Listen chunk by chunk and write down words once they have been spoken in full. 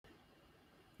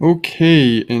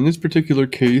Okay, in this particular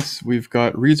case, we've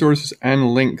got resources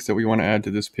and links that we want to add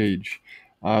to this page.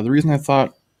 The reason I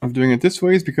thought of doing it this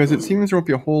way is because it seems there won't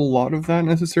be a whole lot of that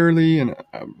necessarily, and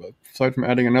aside from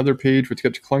adding another page, which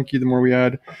gets clunky the more we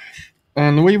add.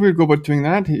 And the way we would go about doing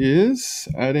that is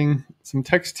adding some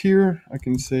text here. I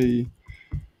can say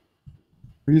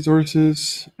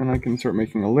resources, and I can start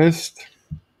making a list.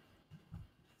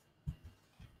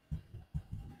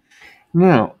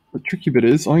 Now, the tricky bit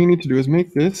is, all you need to do is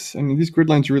make this, and these grid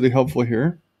lines are really helpful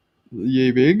here,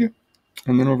 yay big.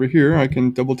 And then over here, I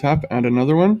can double tap, add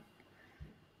another one.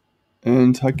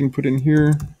 And I can put in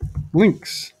here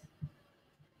links.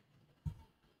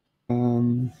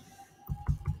 You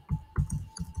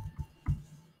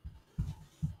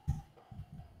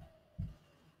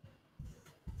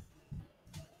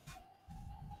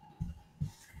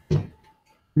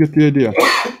get the idea.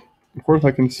 Of course,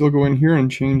 I can still go in here and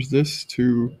change this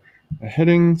to a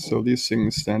heading, so these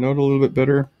things stand out a little bit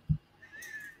better.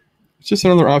 It's just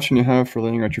another option you have for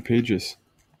laying out your pages.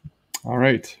 All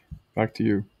right, back to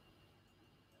you.